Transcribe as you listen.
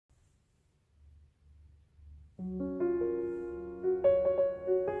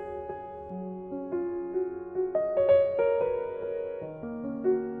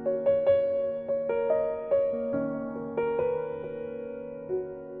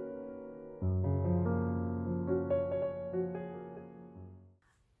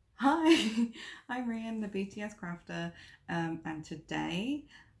I'm Rian, the BTS crafter, and today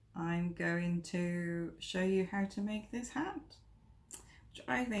I'm going to show you how to make this hat, which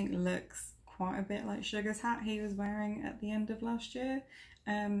I think looks quite a bit like Suga's hat he was wearing at the end of last year.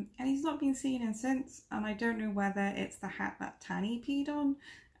 And he's not been seen in since, and I don't know whether it's the hat that Tanny peed on,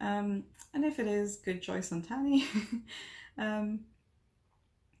 and if it is, good choice on Tanny.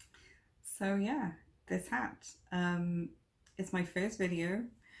 So yeah, this hat. It's my first video.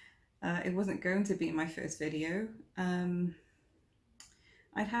 It wasn't going to be my first video. I'd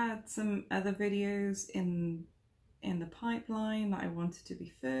had some other videos in the pipeline that I wanted to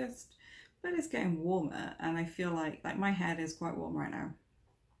be first, but it's getting warmer and I feel like my head is quite warm right now.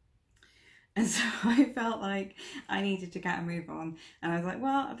 And so I felt like I needed to get a move on, and I was like,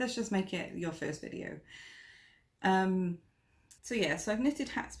 well, let's just make it your first video. So yeah, so I've knitted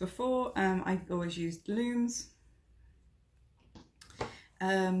hats before. I've always used looms.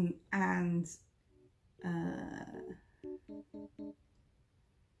 Sorry,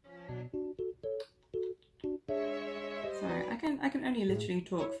 I can only literally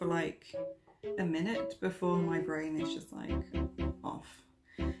talk for like a minute before my brain is just like off.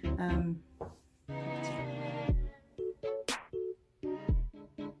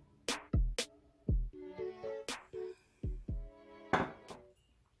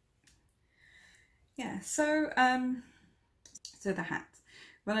 Yeah, so the hat.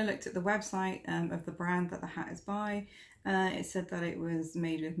 When I looked at the website of the brand that the hat is by, it said that it was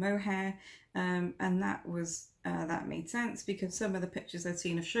made with mohair, and that made sense because some of the pictures I've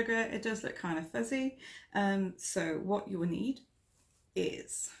seen of Suga, it does look kind of fuzzy. So what you will need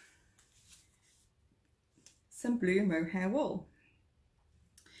is some blue mohair wool.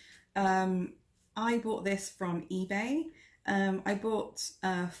 I bought this from eBay. I bought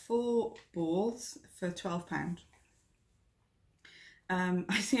 4 balls for £12. I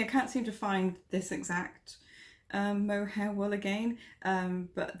can't seem to find this exact mohair wool again,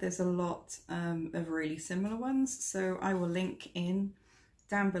 but there's a lot of really similar ones, so I will link in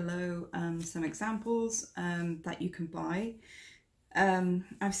down below some examples that you can buy.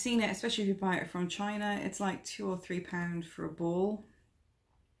 I've seen it, especially if you buy it from China, it's like £2 or £3 for a ball.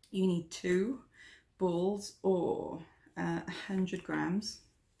 You need 2 balls or 100 grams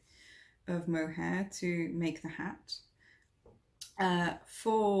of mohair to make the hat.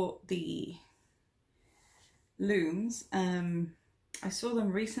 For the looms, I saw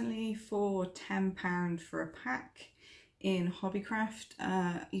them recently for £10 for a pack in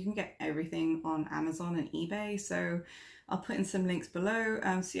Hobbycraft. You can get everything on Amazon and eBay, so I'll put in some links below.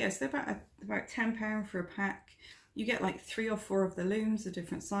 So yeah, so they're about £10 for a pack. You get like 3 or 4 of the looms of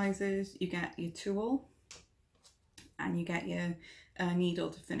different sizes. You get your tool and you get your needle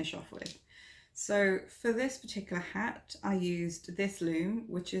to finish off with. So for this particular hat, I used this loom,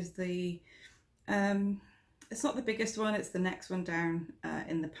 which is the, it's not the biggest one, it's the next one down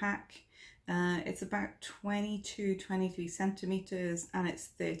in the pack. It's about 23 centimeters and it's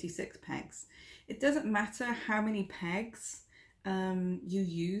 36 pegs. It doesn't matter how many pegs you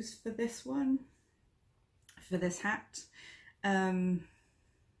use for this one, for this hat.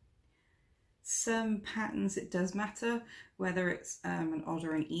 Some patterns it does matter whether it's an odd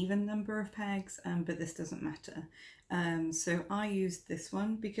or an even number of pegs, but this doesn't matter. So I used this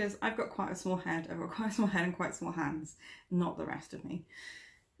one because I've got quite a small head. I've got quite a small head and quite small hands, not the rest of me.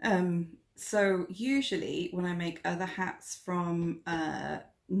 So usually when I make other hats from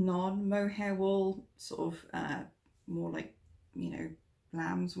non-mohair wool, sort of more like, you know,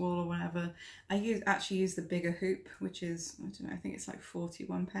 lamb's wool or whatever, I actually use the bigger hoop, which is, I don't know, I think it's like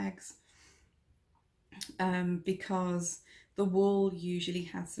 41 pegs. Because the wool usually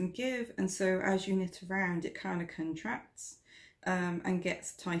has some give, and so as you knit around it kind of contracts and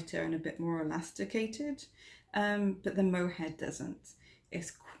gets tighter and a bit more elasticated, but the mohair doesn't.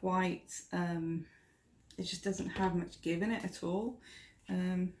 It's quite, it just doesn't have much give in it at all.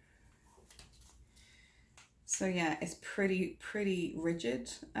 So yeah, it's pretty rigid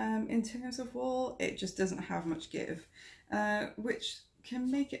in terms of wool. It just doesn't have much give, which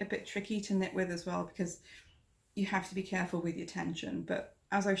can make it a bit tricky to knit with as well, because you have to be careful with your tension. But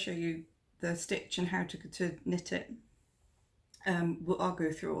as I show you the stitch and how to knit it, I'll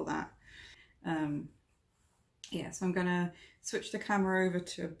go through all that. Yeah, so I'm gonna switch the camera over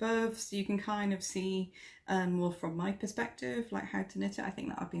to above so you can kind of see more from my perspective, like how to knit it. I think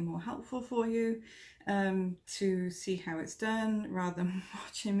that would be more helpful for you to see how it's done rather than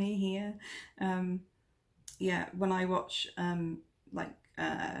watching me here. Yeah, when I watch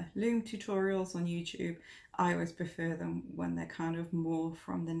loom tutorials on YouTube, I always prefer them when they're kind of more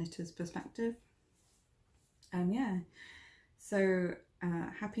from the knitter's perspective. Yeah, so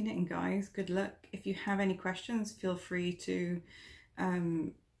happy knitting, guys. Good luck. If you have any questions, feel free to,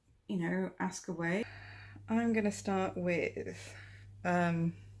 you know, ask away. I'm going to start with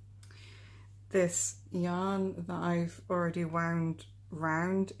this yarn that I've already wound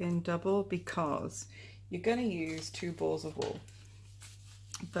round in double, because you're going to use 2 balls of wool.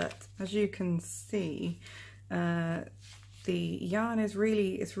 But as you can see, the yarn is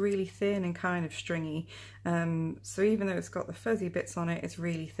really thin and kind of stringy. So even though it's got the fuzzy bits on it, it's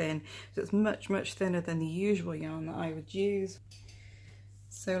really thin. So it's much thinner than the usual yarn that I would use.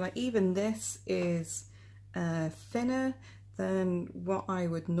 So like even this is thinner than what I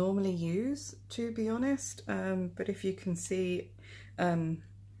would normally use, to be honest. But if you can see,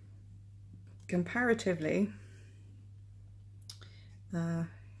 comparatively, try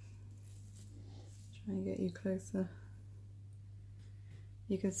and get you closer.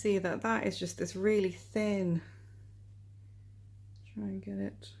 You can see that that is just this really thin, try and get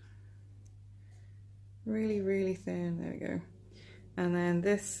it, really thin, there we go. And then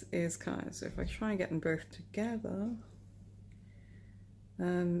this is kind of, so if I try and get them both together,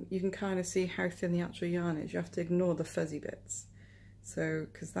 you can kind of see how thin the actual yarn is. You have to ignore the fuzzy bits, so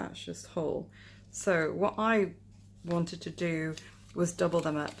because that's just whole. So what I wanted to do was double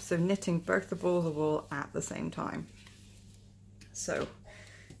them up, so knitting both the balls of wool at the same time. So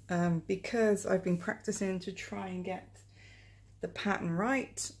because I've been practicing to try and get the pattern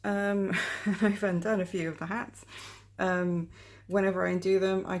right, and I've undone a few of the hats, whenever I do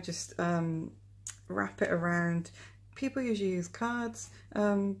them I just wrap it around. People usually use cards,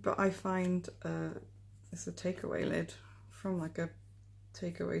 but I find it's a takeaway lid from like a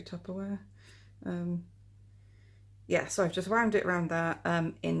takeaway Tupperware. Yeah, so I've just wound it around that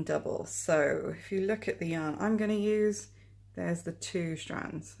in double. So if you look at the yarn I'm going to use, there's the 2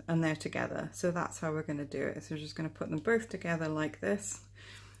 strands and they're together. So that's how we're going to do it. So we're just going to put them both together like this.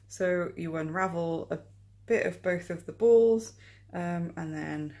 So you unravel a bit of both of the balls, and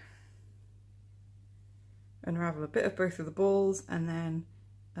then unravel a bit of both of the balls, and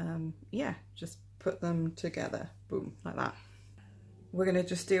then yeah, just put them together, boom, like that. We're going to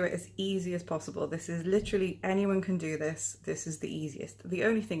just do it as easy as possible. This is literally, anyone can do this. This is the easiest. The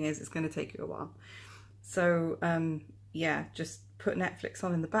only thing is it's going to take you a while. So yeah, just put Netflix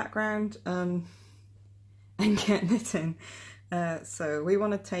on in the background and get knitting. So we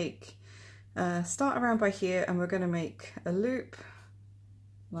want to take, start around by here, and we're going to make a loop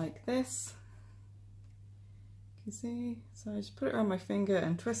like this. You see? So I just put it around my finger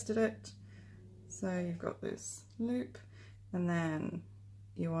and twisted it. So you've got this loop, and then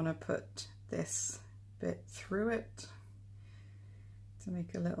you want to put this bit through it to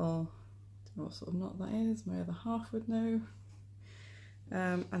make a little, I don't know what sort of knot that is, my other half would know.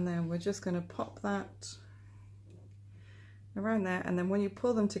 And then we're just going to pop that around there, and then when you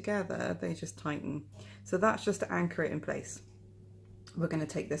pull them together they just tighten. So that's just to anchor it in place. We're going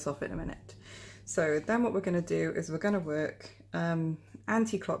to take this off in a minute. So then what we're going to do is we're going to work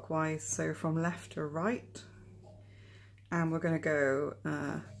anti-clockwise, so from left to right, and we're going to go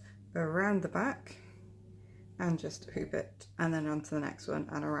around the back and just hoop it, and then onto the next one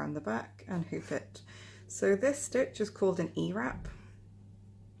and around the back and hoop it. So this stitch is called an E-wrap.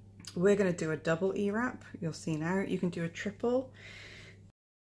 We're going to do a double E-wrap. You'll see now. You can do a triple.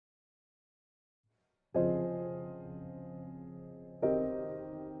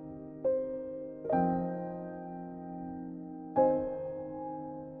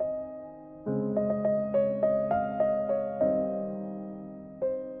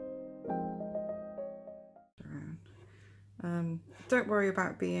 Don't worry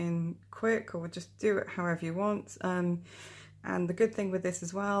about being quick, or just do it however you want. And the good thing with this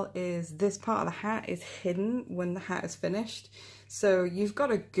as well is this part of the hat is hidden when the hat is finished. So you've got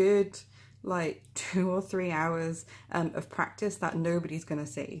a good like 2 or 3 hours of practice that nobody's going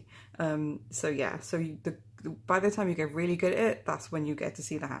to see. So yeah, so by the time you get really good at it, that's when you get to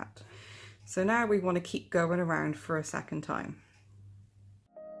see the hat. So now we want to keep going around for a second time.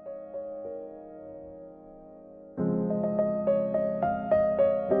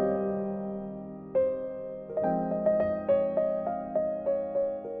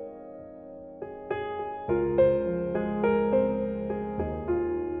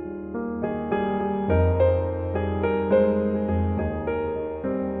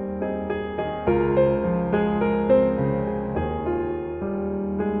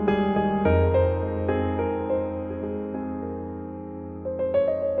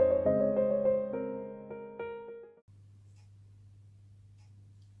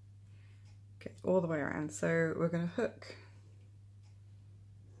 Okay, all the way around. So we're going to hook,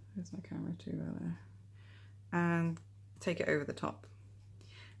 there's my camera too there, and take it over the top.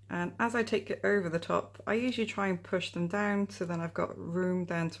 And as I take it over the top, I usually try and push them down so then I've got room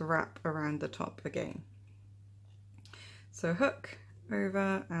then to wrap around the top again. So hook,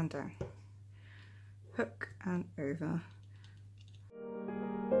 over and down. Hook and over.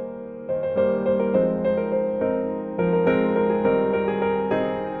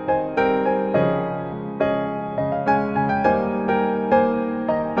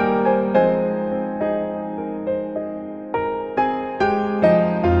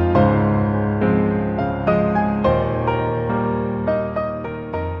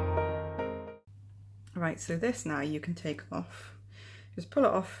 Right, so this now you can take off. Just pull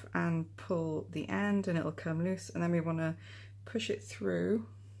it off and pull the end and it'll come loose, and then we want to push it through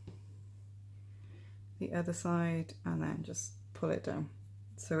the other side and then just pull it down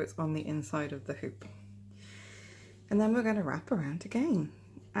so it's on the inside of the hoop. And then we're going to wrap around again.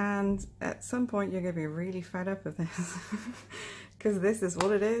 And at some point you're going to be really fed up of this because this is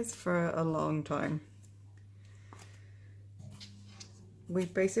what it is for a long time. We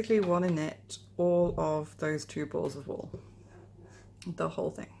basically want to knit all of those 2 balls of wool, the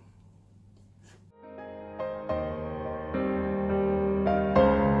whole thing.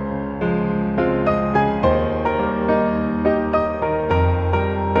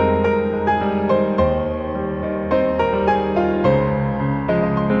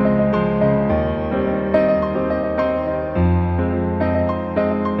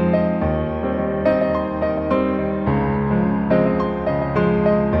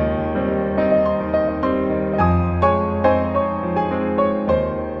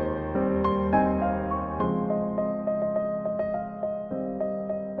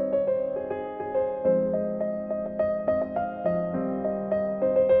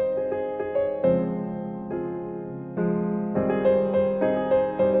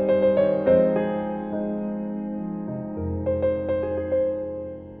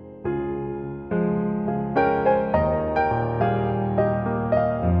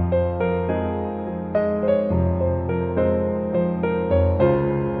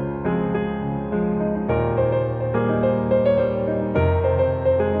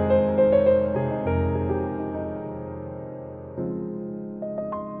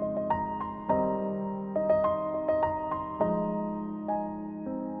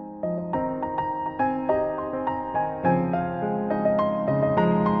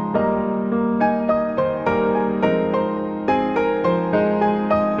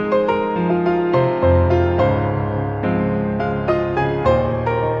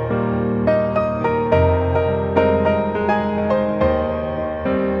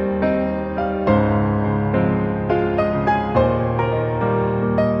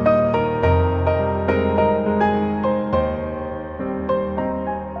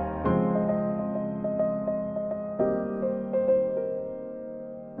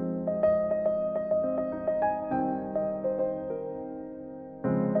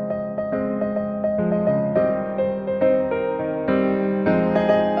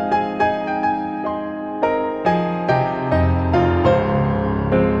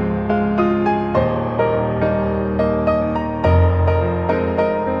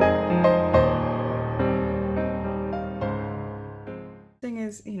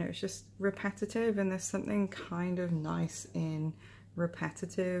 You know, it's just repetitive, and there's something kind of nice in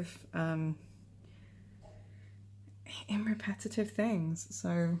repetitive things.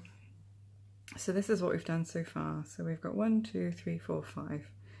 So this is what we've done so far. So we've got 1, 2, 3, 4, 5.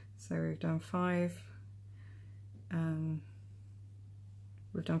 So we've done 5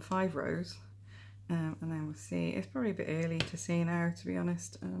 rows, and then we'll see. It's probably a bit early to see now, to be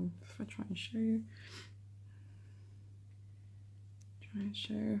honest. If I try and show you. I'm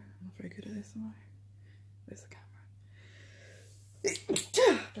not very good at this, am I? There's the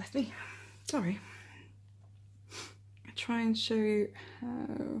camera. Bless me. Sorry. I'll try and show you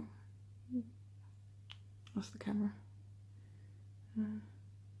how. Lost the camera.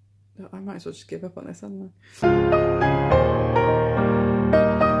 I might as well just give up on this, hadn't I?